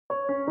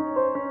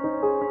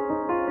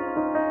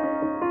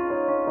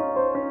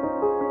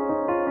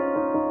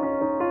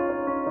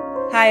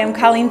Hi, I'm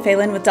Colleen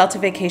Phelan with Delta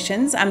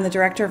Vacations. I'm the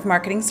Director of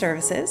Marketing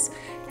Services,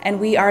 and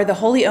we are the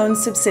wholly owned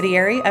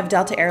subsidiary of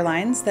Delta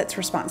Airlines that's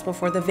responsible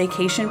for the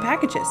vacation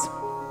packages.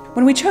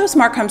 When we chose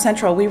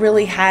MarcomCentral, we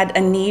really had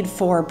a need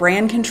for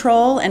brand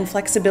control and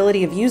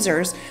flexibility of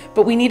users,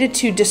 but we needed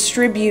to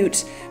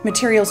distribute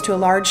materials to a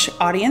large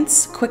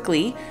audience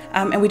quickly,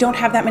 and we don't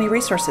have that many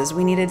resources.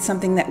 We needed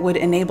something that would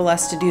enable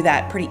us to do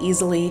that pretty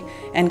easily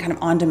and kind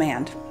of on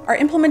demand. Our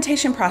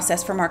implementation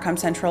process for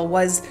MarcomCentral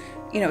was,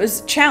 it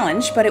was a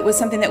challenge, but it was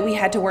something that we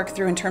had to work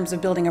through in terms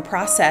of building a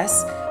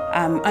process,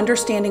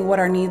 understanding what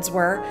our needs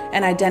were,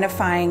 and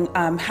identifying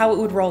how it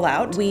would roll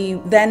out. We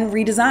then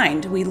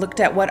redesigned. We looked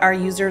at what our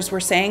users were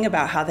saying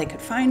about how they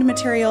could find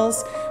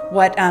materials,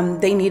 what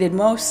they needed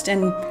most,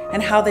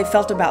 and how they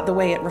felt about the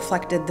way it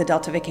reflected the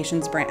Delta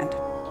Vacations brand.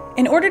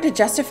 In order to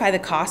justify the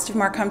cost of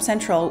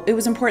MarcomCentral, it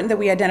was important that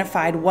we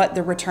identified what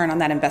the return on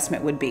that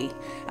investment would be.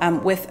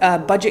 With a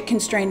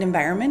budget-constrained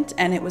environment,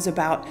 and it was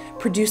about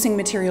producing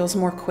materials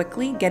more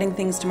quickly, getting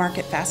things to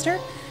market faster,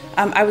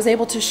 I was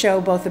able to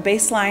show both the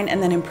baseline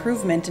and then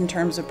improvement in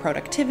terms of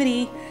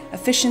productivity,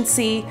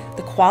 efficiency,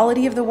 the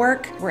quality of the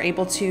work. We're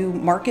able to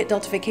market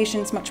Delta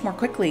Vacations much more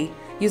quickly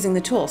using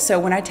the tool. So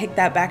when I take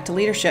that back to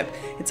leadership,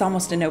 it's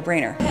almost a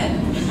no-brainer.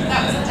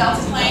 That was a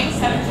Delta plane,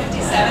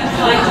 757,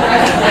 flying